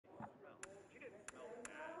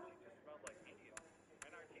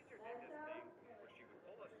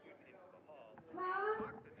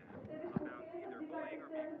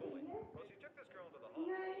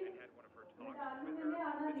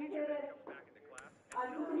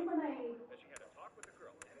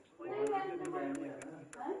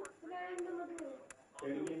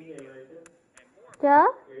क्या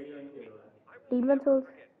Demon Souls?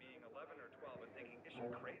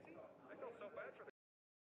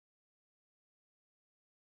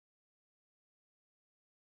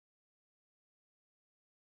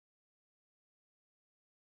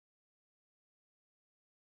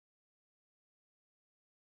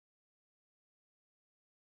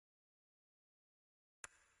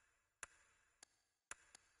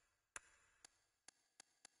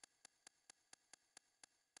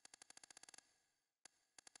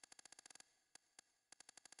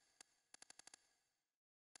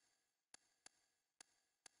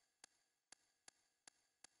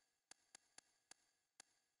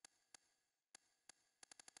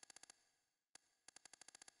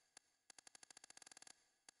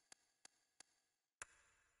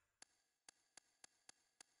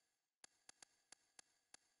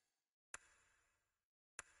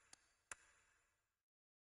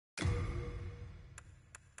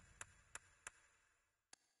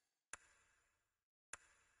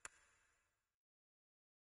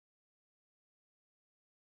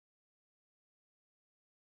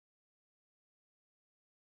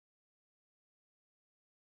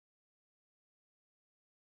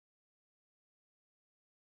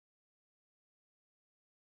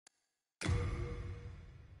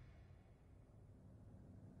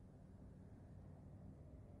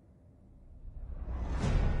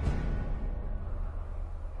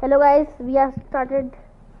 Hello guys, we have started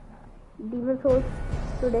Demon Souls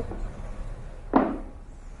today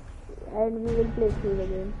and we will play through the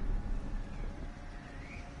game.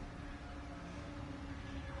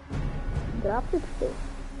 Graphics day.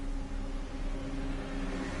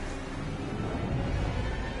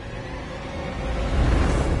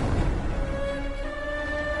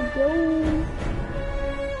 Yo.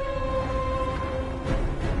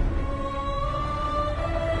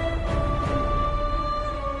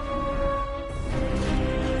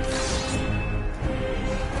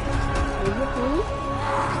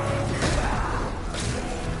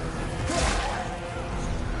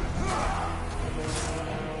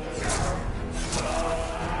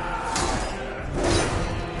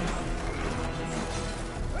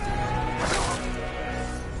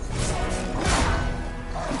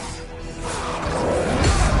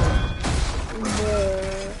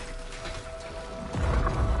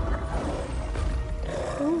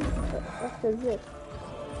 What is it?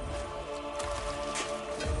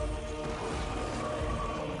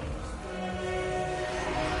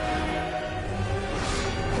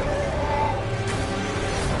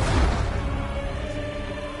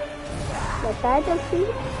 The title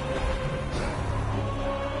sheet?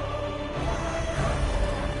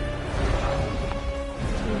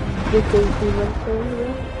 This is Demon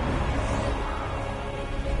Souls.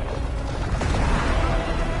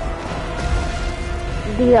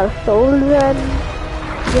 These are souls and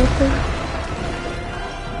guessing.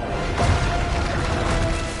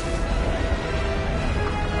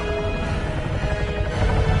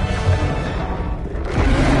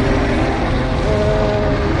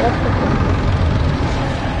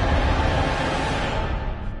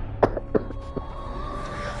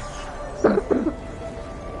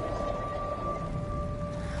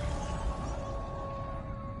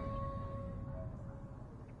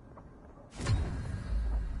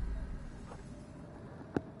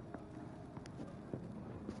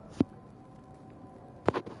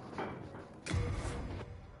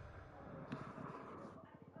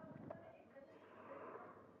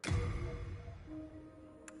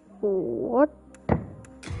 What?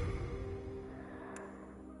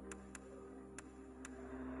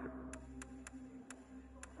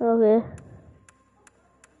 Okay.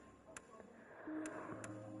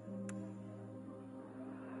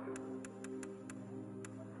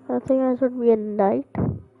 I think I should be a knight.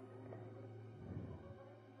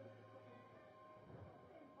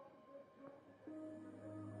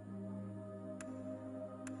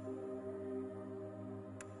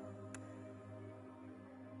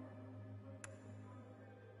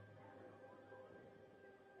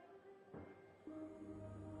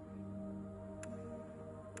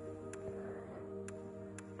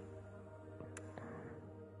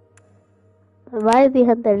 Why is the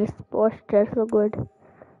hunter's posture so good?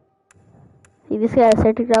 See, this guy is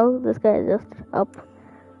sitting down, this guy is just up.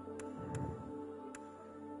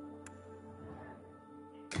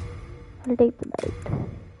 I'll take the knight.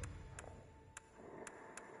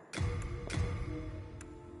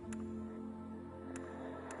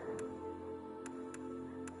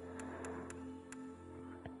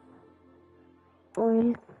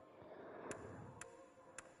 Oil.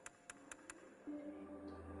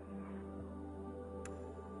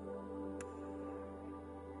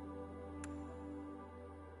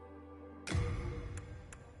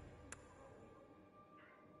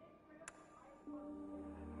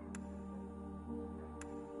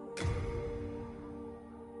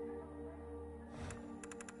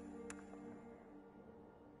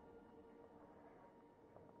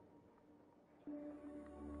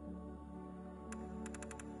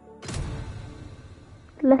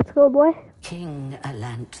 Let's go, boy. King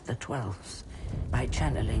Alant the XII, by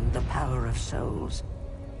channeling the power of souls,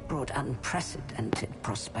 brought unprecedented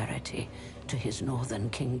prosperity to his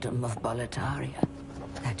northern kingdom of Boletaria.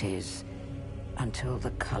 That is, until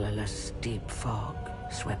the colorless deep fog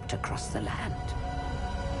swept across the land.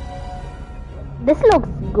 This looks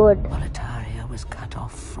good. Boletaria was cut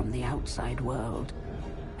off from the outside world,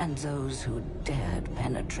 and those who dared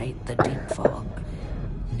penetrate the deep fog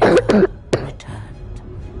never returned.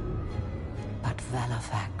 But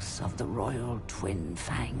Valifax of the Royal Twin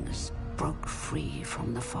Fangs broke free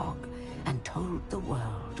from the fog and told the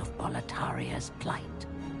world of Boletaria's plight.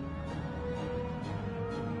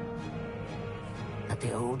 That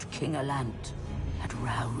the old King Alant had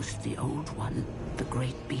roused the Old One, the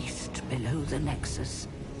great beast below the Nexus,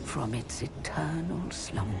 from its eternal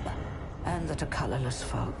slumber, and that a colorless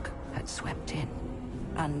fog had swept in,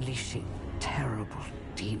 unleashing terrible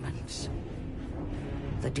demons.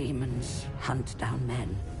 The demons hunt down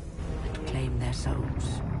men and claim their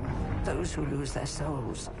souls. Those who lose their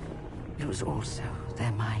souls lose also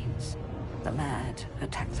their minds. The mad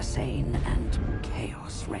attack the sane, and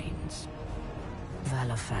chaos reigns.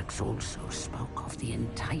 Valifax also spoke of the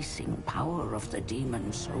enticing power of the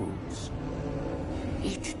demon souls.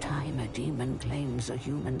 Each time a demon claims a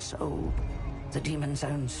human soul, the demon's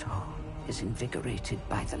own soul is invigorated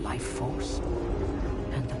by the life force,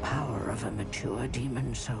 and the power of a mature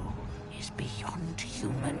demon soul is beyond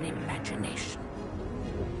human imagination.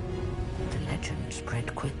 The legend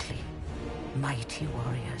spread quickly. Mighty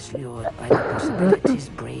warriors lured by the possibilities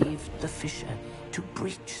braved the fissure to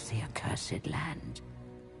breach the accursed land,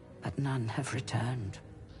 but none have returned.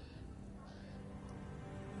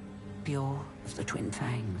 Bjor of the Twin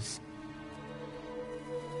Fangs,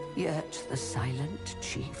 Yurt the Silent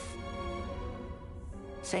Chief,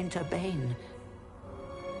 Saint Urbane,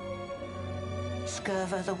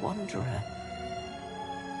 Skirva the Wanderer,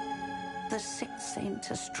 the sixth Saint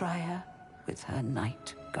Astraea with her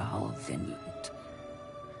night Garl Vinland,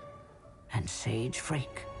 and Sage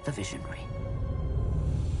Frake the Visionary.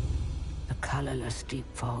 The colorless deep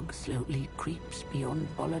fog slowly creeps beyond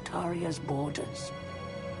Boletaria's borders.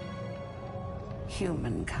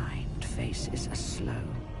 Humankind faces a slow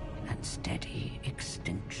and steady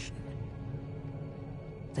extinction.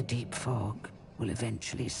 The deep fog will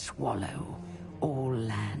eventually swallow all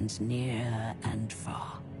lands near and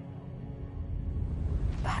far.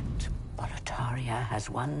 But Boletaria has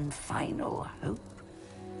one final hope.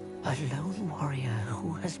 A lone warrior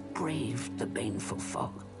who has braved the baneful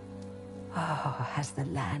fog. Oh, has the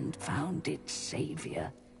land found its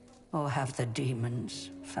savior? Or have the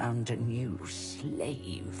demons found a new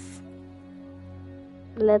slave?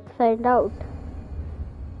 Let's find out.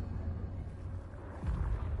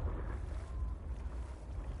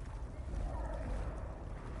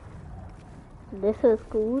 This is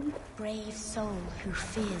cool. Brave soul who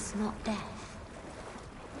fears not death.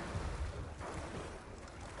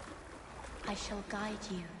 I shall guide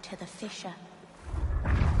you to the fissure.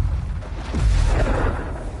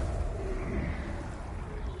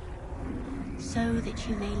 So that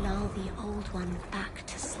you may lull the Old One back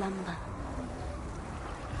to slumber.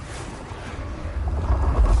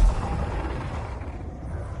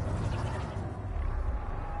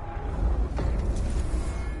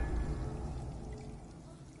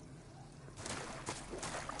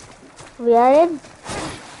 We are in.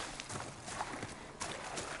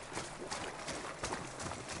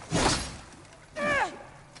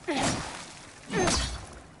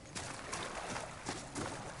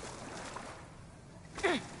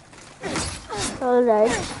 All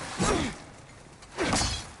right.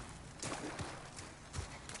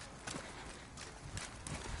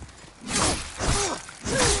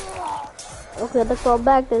 Okay, the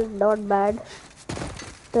combat is not bad.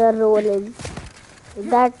 They are rolling.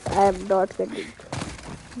 That I am not getting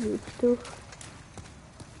used to.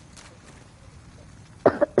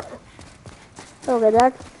 Okay,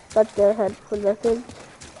 that's such a helpful message.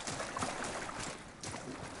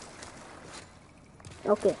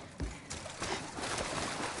 Okay.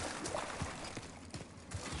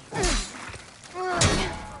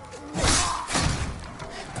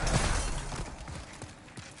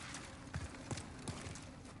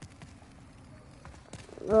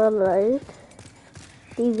 Alright.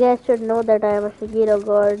 These guys should know that I am a Shigiro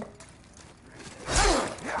god.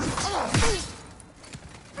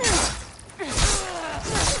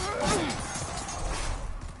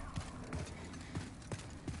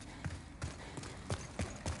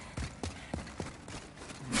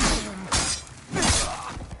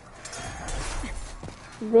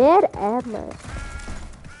 Where am I?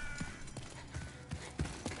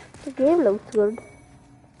 The game looks good.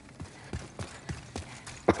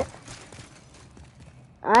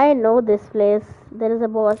 I know this place. There is a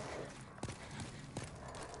boss.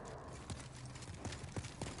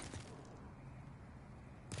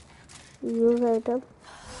 Use item.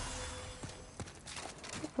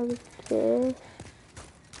 Okay.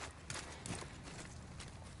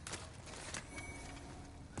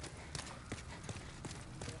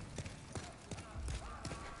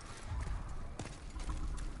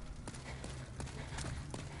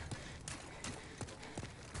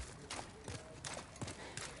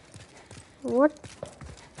 What?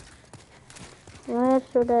 Where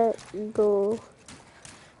should I go?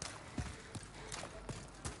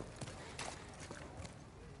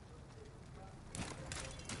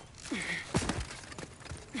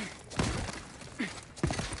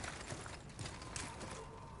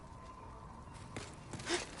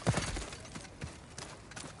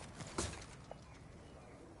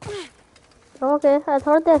 Okay, I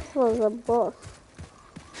thought this was a boss.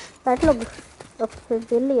 That looks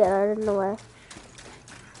familiar, I don't know why.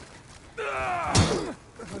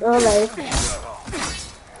 Alright.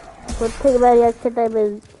 Good thing my reaction time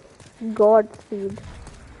is God speed.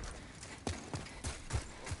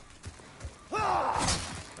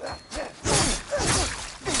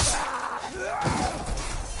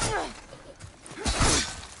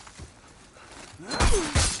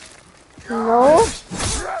 No.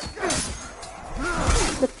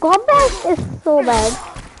 The combat is so bad.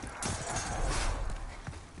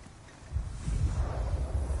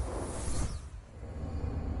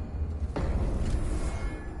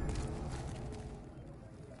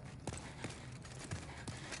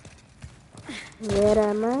 Where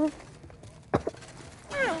am I?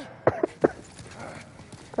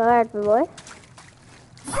 Come at me, boy.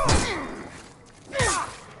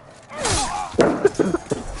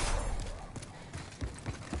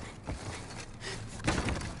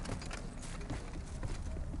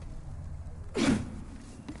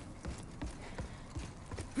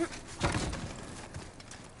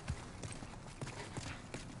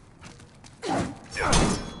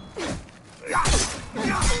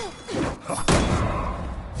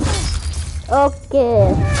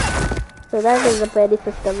 Okay, so that is the parry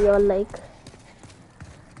system you all like.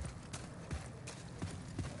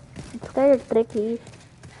 It's kind of tricky.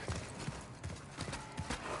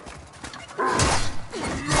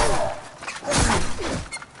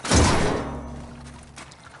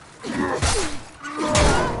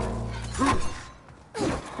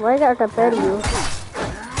 Why can't I parry you?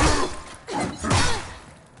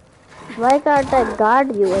 Why can't I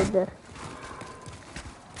guard you, Edgar?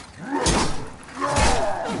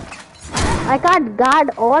 I can't guard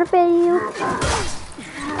or parry you.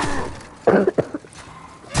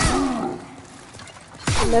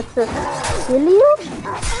 Let's just kill you.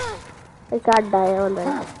 I can't die,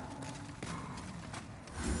 alright.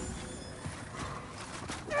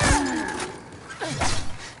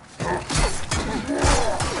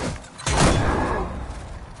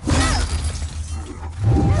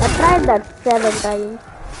 I tried that 7 times.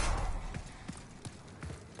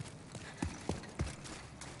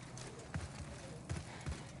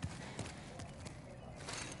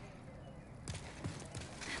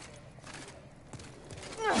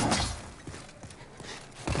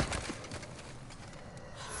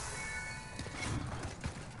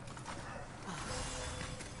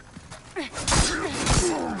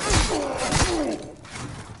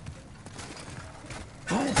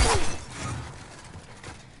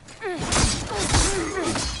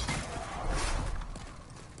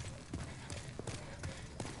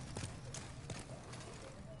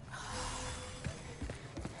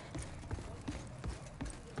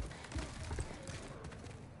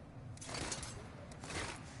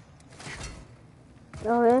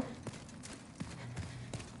 Okay.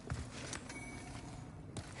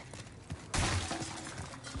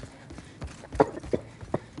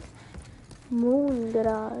 Moon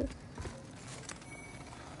grass.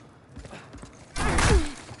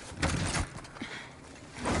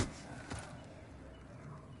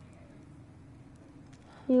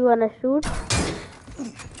 You wanna shoot?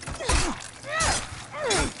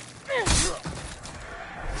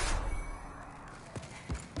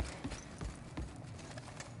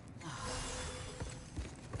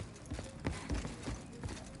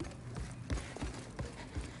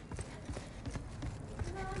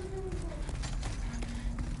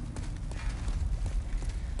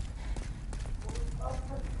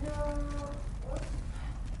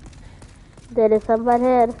 There is someone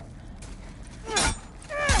here.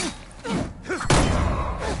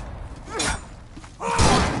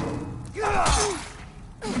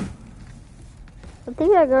 I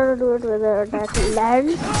think I gotta do it with that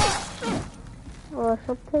land or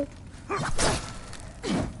something.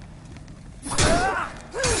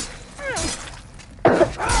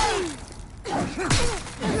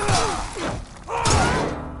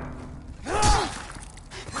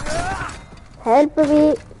 Help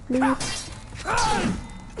me, please.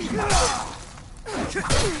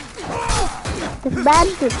 This man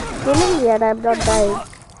is killing me and I'm not dying.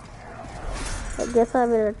 I guess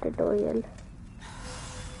I'm in a tutorial.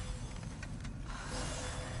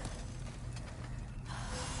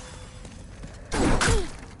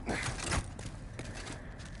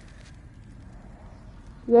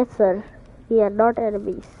 Yes, sir. We are not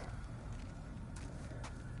enemies.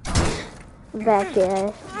 Back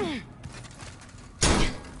here.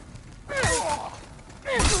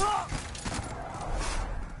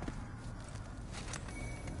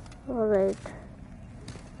 Alright.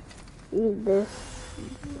 Eat this.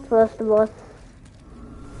 First boss.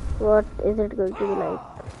 What is it going to be like?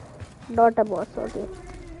 Not a boss, okay.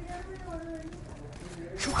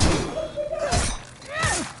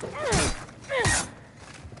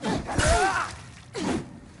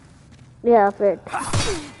 Yeah, fit.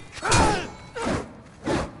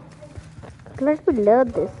 Let me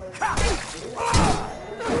learn this.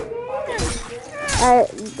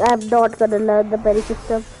 I'm not gonna learn the parry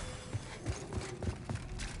system.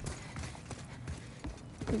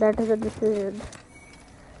 That is a decision.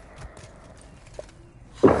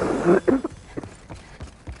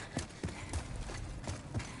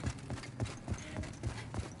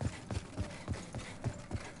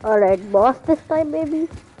 Alright, boss this time maybe?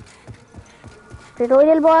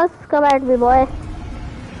 Tutorial boss, come at me, boy.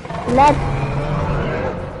 Let's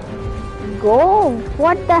go.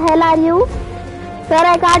 What the hell are you? Sir,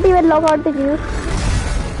 I can't even log out the queue.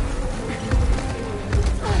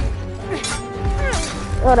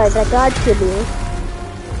 Alright, I can't kill you.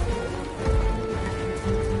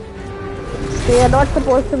 So you're not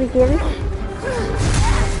supposed to be killed?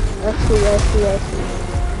 I see.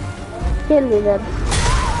 Kill me then.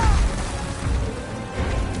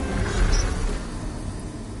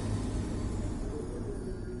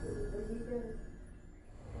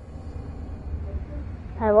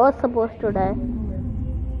 I was supposed to die.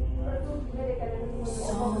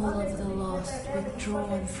 Soul of the lost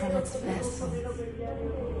withdrawn from its vessel.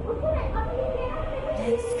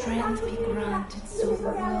 Let strength be granted so the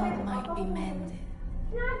world might be mended.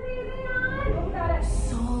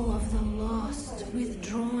 Soul of the lost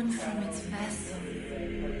withdrawn from its vessel.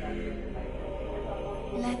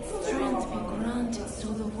 Let strength be granted so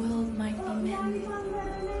the world might be mended.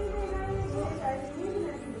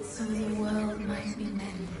 So the world might be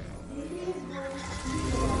mended.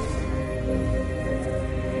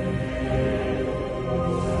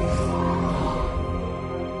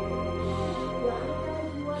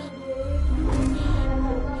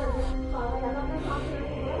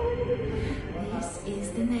 This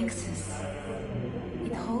is the Nexus.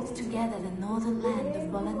 It holds together the northern land of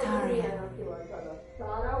Boletaria.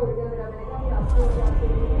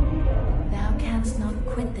 Thou canst not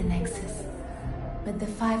quit the Nexus, but the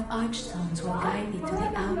 5 archstones will guide thee to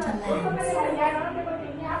the outer lands.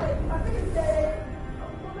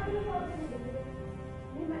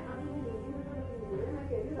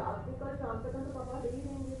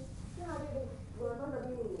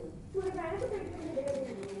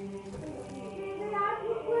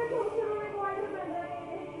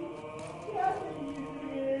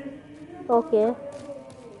 Okay.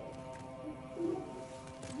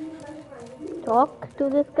 Talk to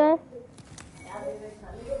this guy.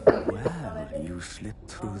 Well, you slipped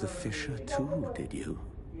through the fissure too, did you?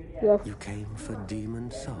 Yes. You came for demon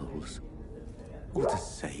souls? Or to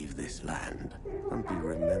save this land and be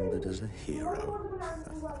remembered as a hero?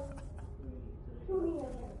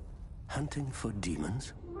 Hunting for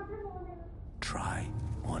demons? Try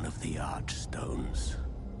one of the archstones.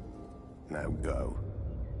 Now go.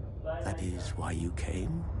 That is why you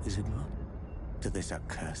came, is it not? To this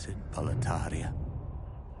accursed Boletaria?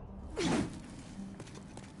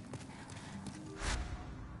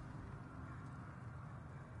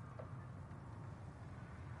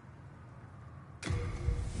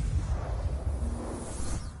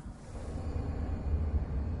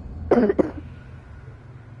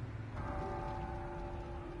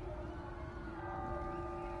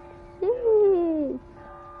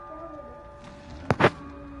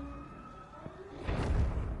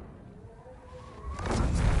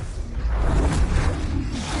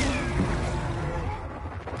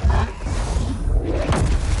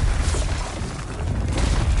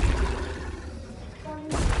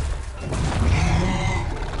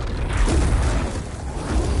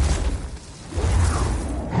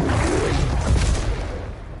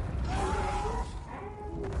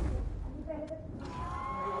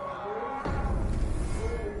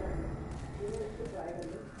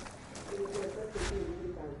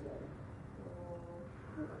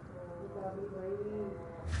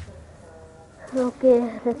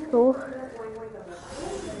 Okay, let's go.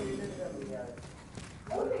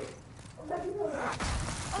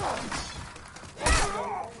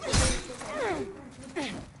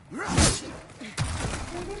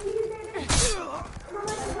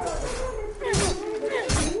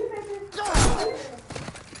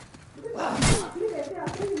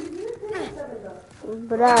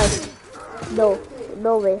 Bruh,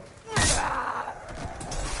 no way.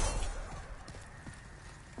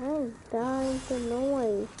 I'm dying to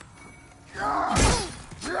noise.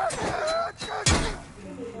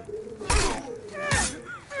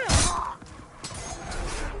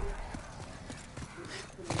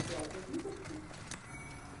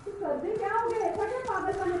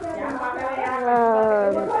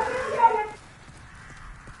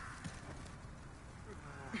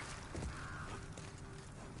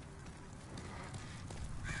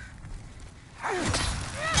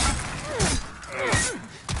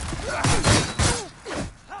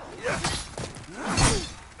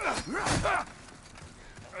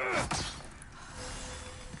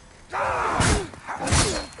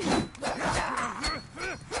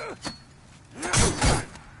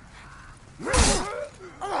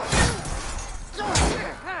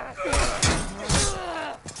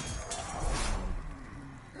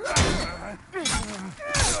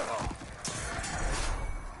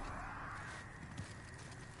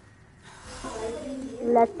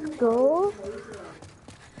 Let's go.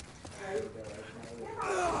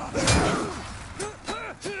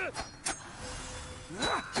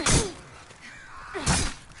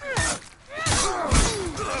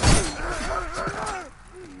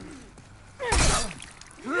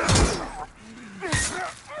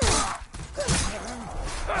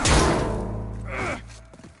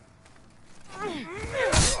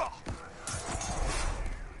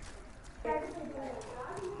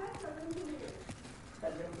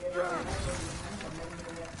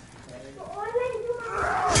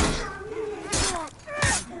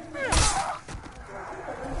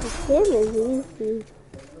 This game is easy.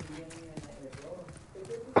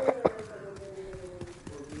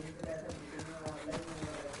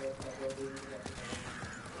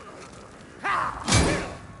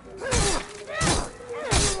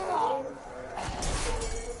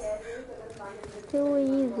 Too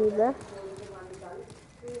easy, bruh.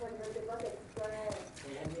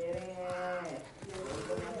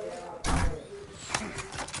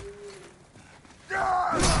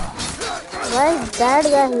 Why is that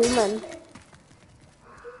guy human?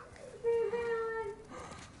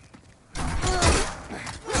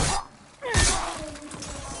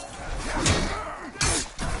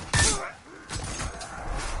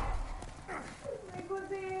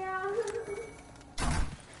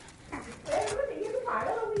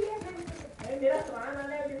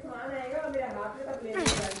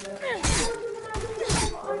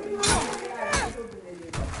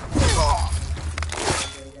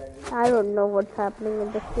 I don't know what's happening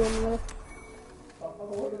in this game.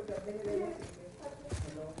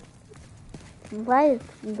 Why is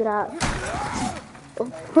grass?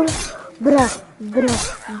 Bruh,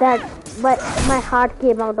 that my heart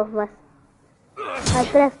came out of my. I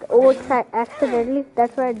pressed O accidentally.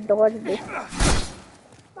 That's why I dodged it.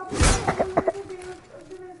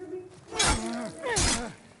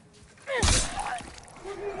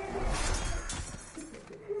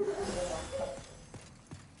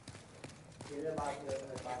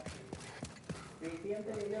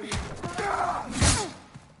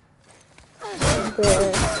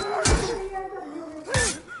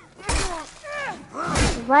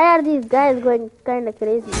 Why are these guys going kind of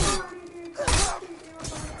crazy?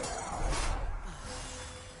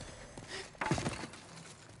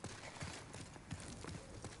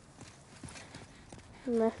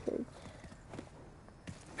 Message.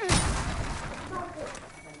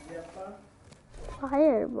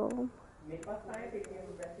 Firebomb.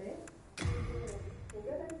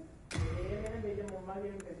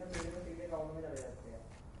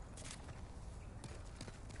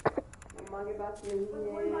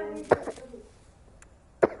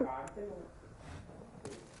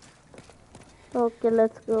 Okay,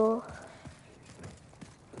 let's go.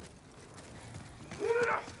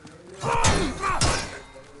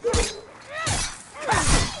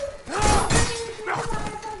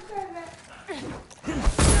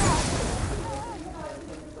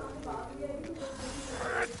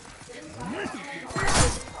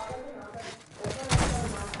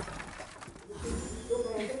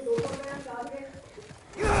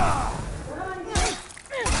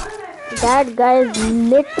 That guy is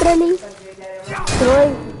literally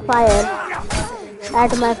throwing fire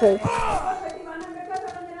at my face.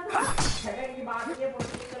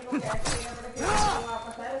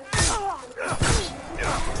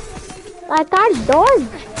 I can't dodge.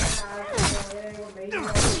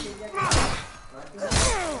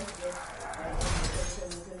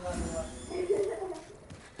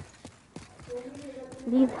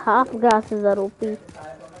 These half grasses are OP.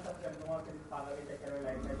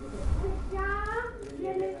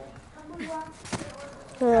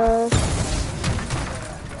 Uh,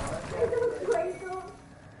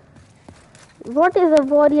 what is a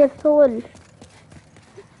warrior soul?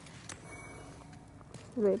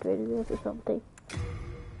 Wait, this is something.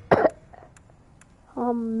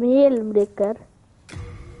 A mail breaker.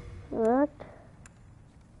 What?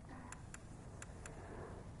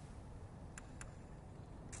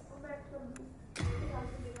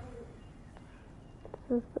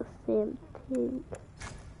 This is the same thing.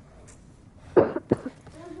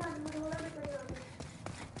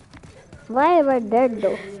 Why am I dead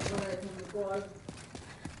though?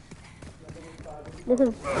 This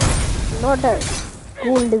is not a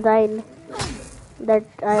cool design that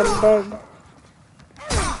I am dead.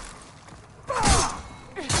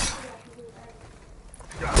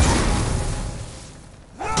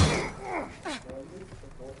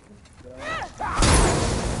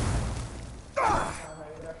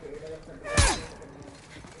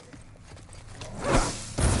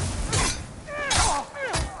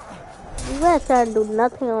 You guys can't do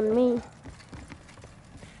nothing on me.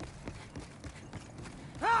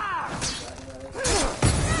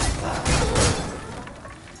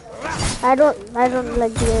 I don't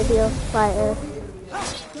like the idea of fire.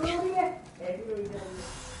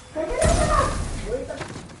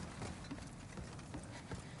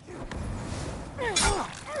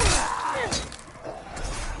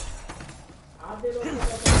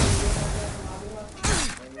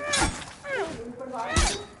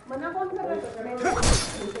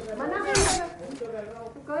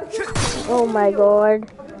 Oh my god.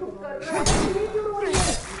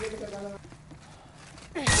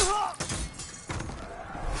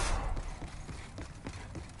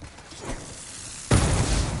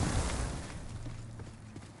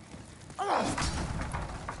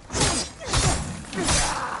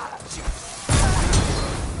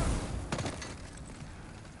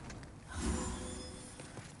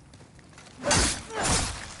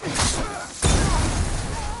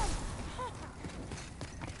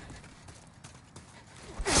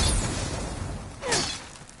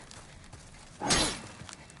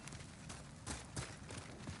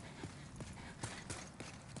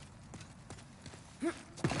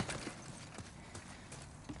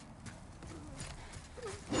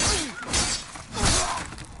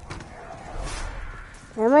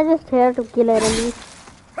 Am I just here to kill enemies?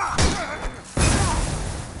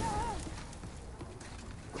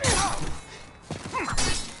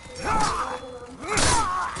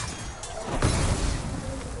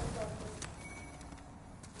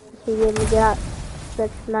 She gave me that.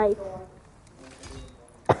 That's nice.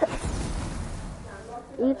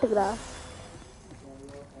 Eat grass.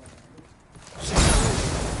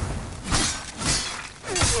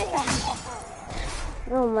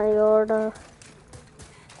 Oh my god.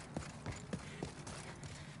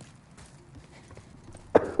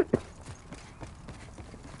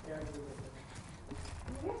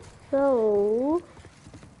 So,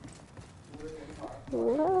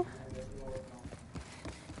 what?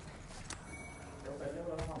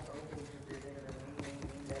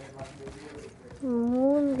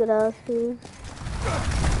 Moon grasses.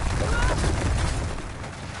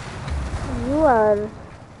 You are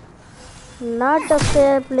not a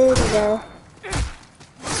fair play guy.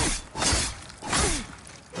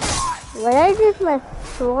 Why did my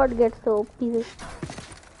sword get so OP?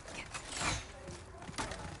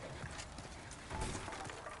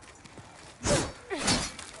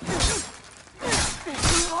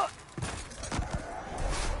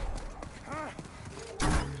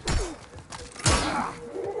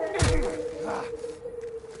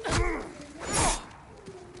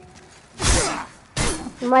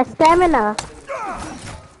 My stamina.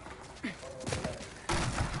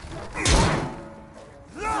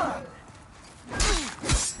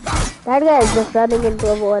 That guy is just running into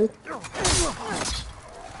a wall.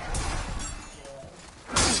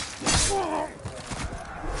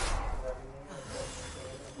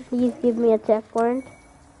 Please give me a checkpoint.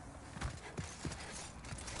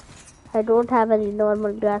 I don't have any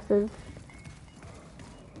normal grasses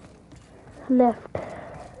left.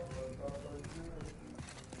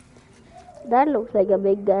 That looks like a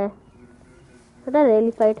big guy. Should I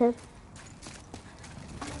really fight him?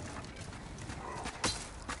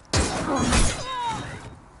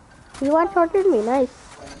 He one-shotted me, nice.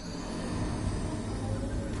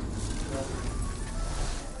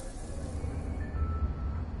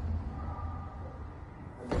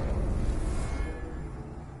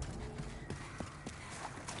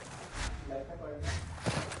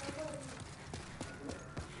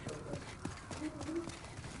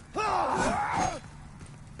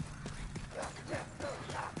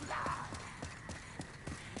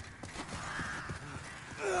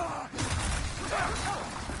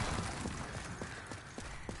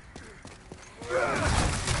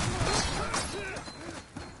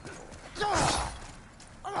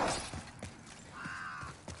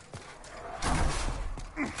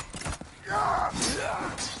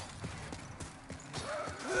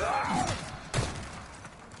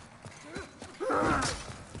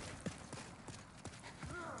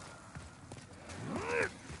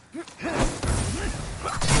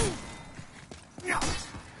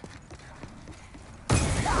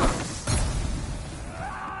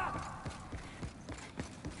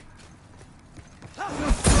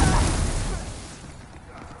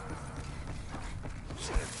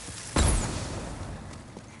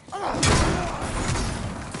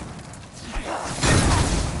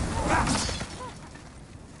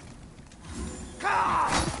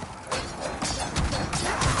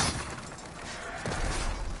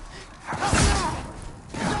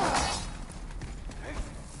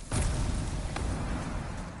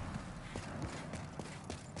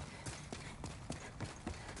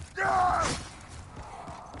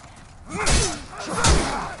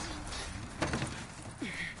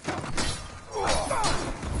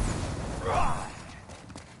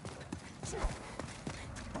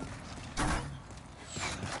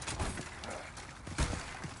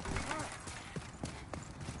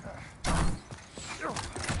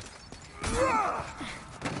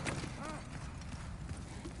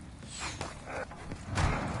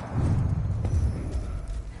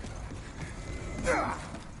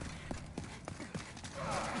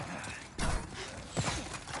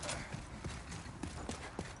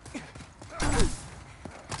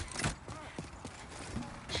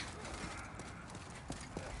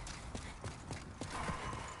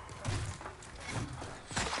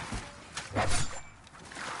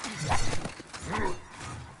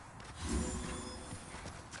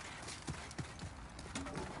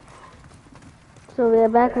 So we are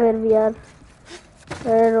back where we are. I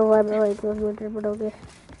don't know why it was muted, but okay.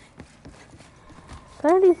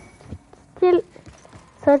 Currently still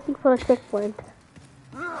searching for a checkpoint.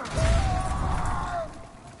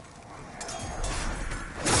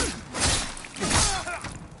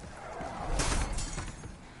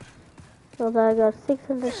 So I got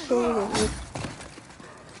 600 souls.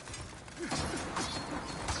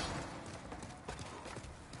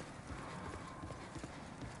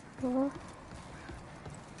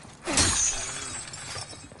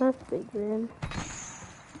 That's big, man.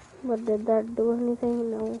 But did that do anything?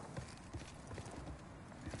 No.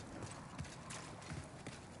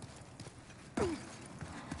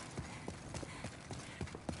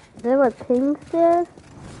 There were things there.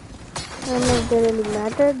 I don't know if they really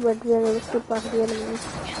mattered, but we are able to skip past the enemies.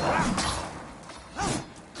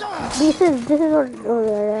 This is what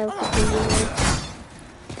I have to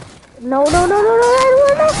do. No, I don't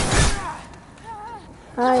want to.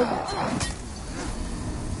 Hide.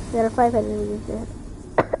 There are 5 enemies there.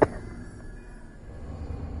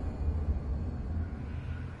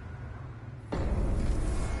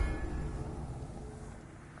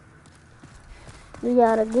 We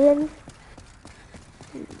are again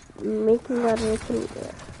making our way through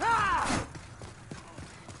there.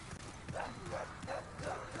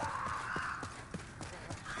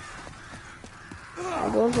 I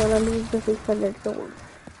don't want to lose the 600 souls.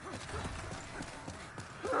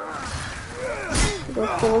 The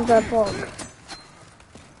souls are fog.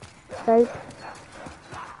 Right?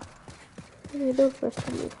 You don't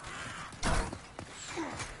question me.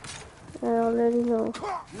 I already know.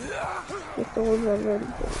 The souls are very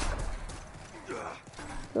good.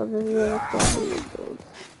 So this is where it's going to be souls.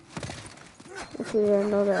 If we didn't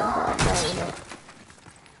know that, I don't know.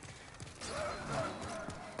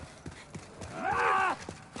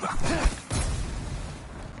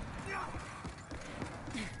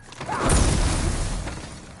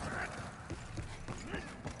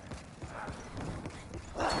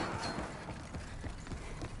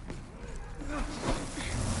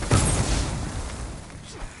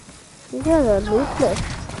 These guys are ruthless.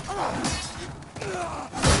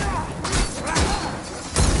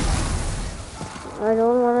 I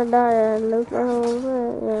don't want to die and loot my whole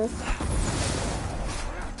way.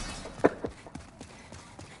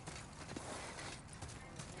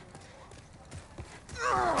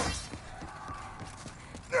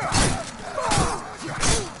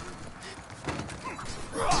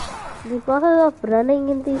 The process of running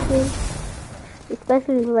in these games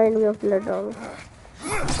especially reminds me of Bloodborne.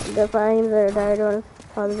 The times I died once,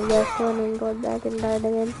 found the gas one and got back and died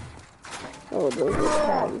again. Oh, those were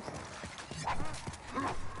times.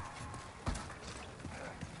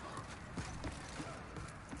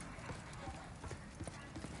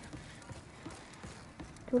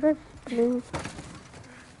 Should I drink?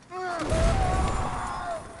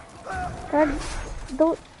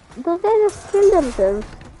 Those guys just kill themselves.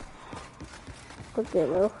 Okay,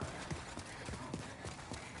 well.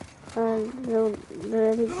 And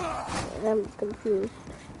really, I'm confused.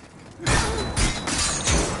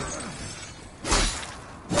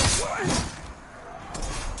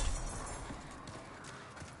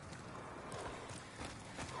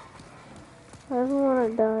 I don't want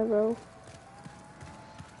to die, bro.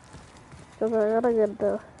 Because I gotta get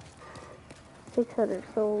the 600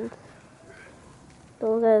 souls.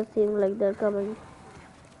 Those guys seem like they're coming.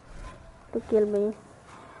 to kill me.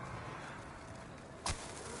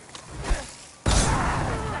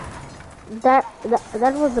 That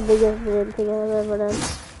was the biggest brain thing I've ever done.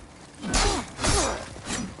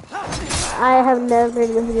 I have never played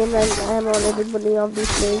this game and I am already bullying off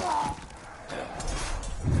these players.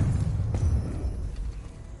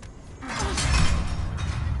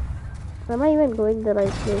 Am I even going the right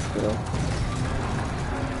place, you know?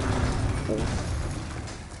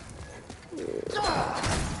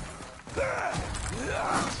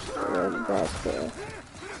 And that's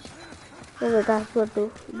there's a guy got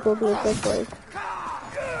to go to a checkpoint.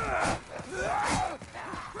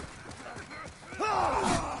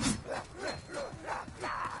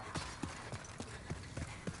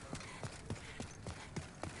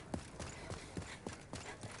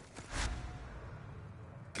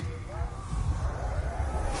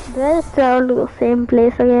 Did I just travel to the same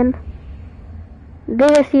place again?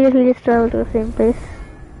 Did I seriously just travel to the same place?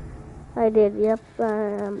 I did, yep, I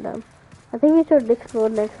am dumb. I think we should explore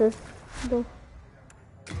Nexus though.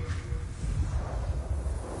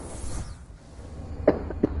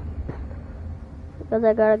 Because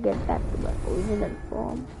I gotta get back to my original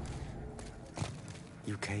form.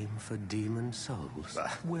 You came for demon souls.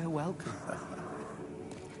 We're welcome.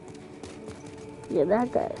 Yeah,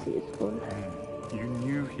 that guy is cool. You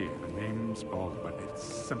new here. The name's Baldwin. It's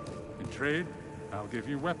simple. In trade, I'll give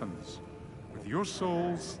you weapons. With your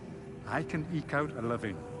souls, I can eke out a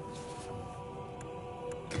living.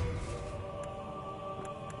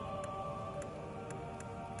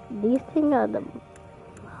 These things are the...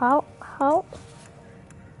 How?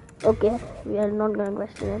 Okay, we are not gonna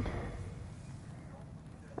question it.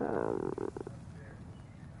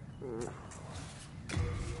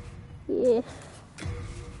 Yeah.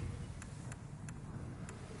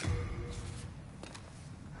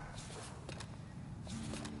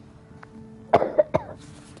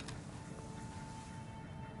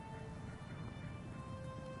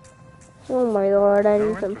 Oh my god, I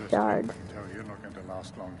need some shards. I can tell you're not going to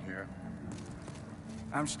last long here.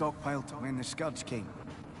 I'm stockpiled when the Scourge came.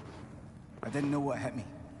 I didn't know what hit me.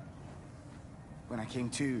 When I came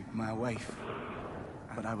to, my wife.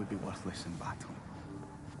 But I would be worthless in battle.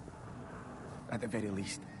 At the very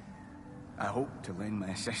least, I hope to lend my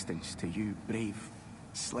assistance to you brave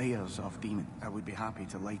slayers of demons. I would be happy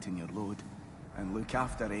to lighten your load and look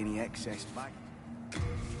after any excess back.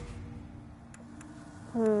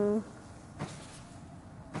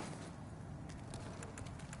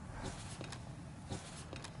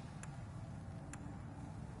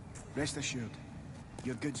 Rest assured,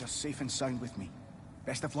 your goods are safe and sound with me.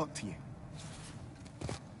 Best of luck to you.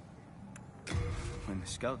 When the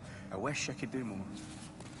Scourge, I wish I could do more.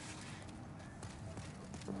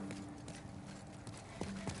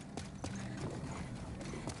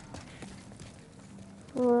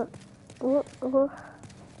 What?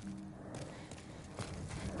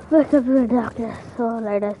 Where's the blue darkness? Oh,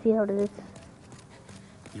 light, I see how it is.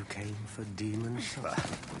 You came for demon souls.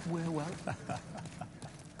 We're welcome.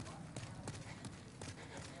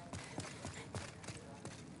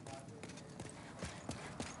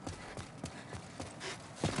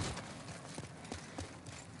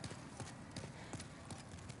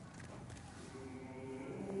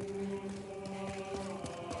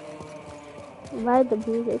 Why the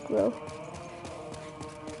music, bro?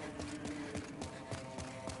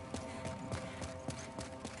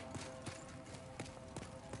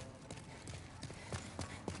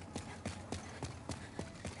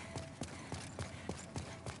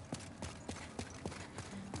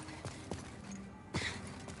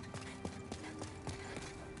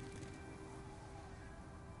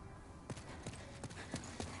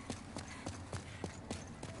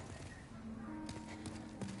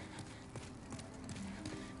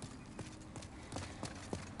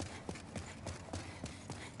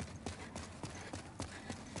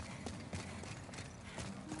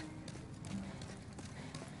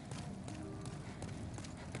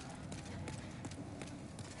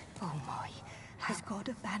 Oh my, has God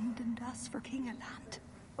abandoned us for King Alant?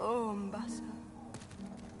 Oh, Mbasa.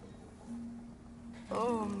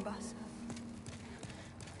 Oh, Mbasa.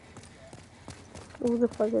 Who the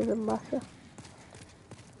fuck is Mbasa?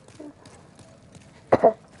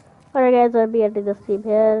 Alright guys, I'll be ending the stream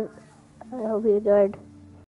here. I hope you enjoyed.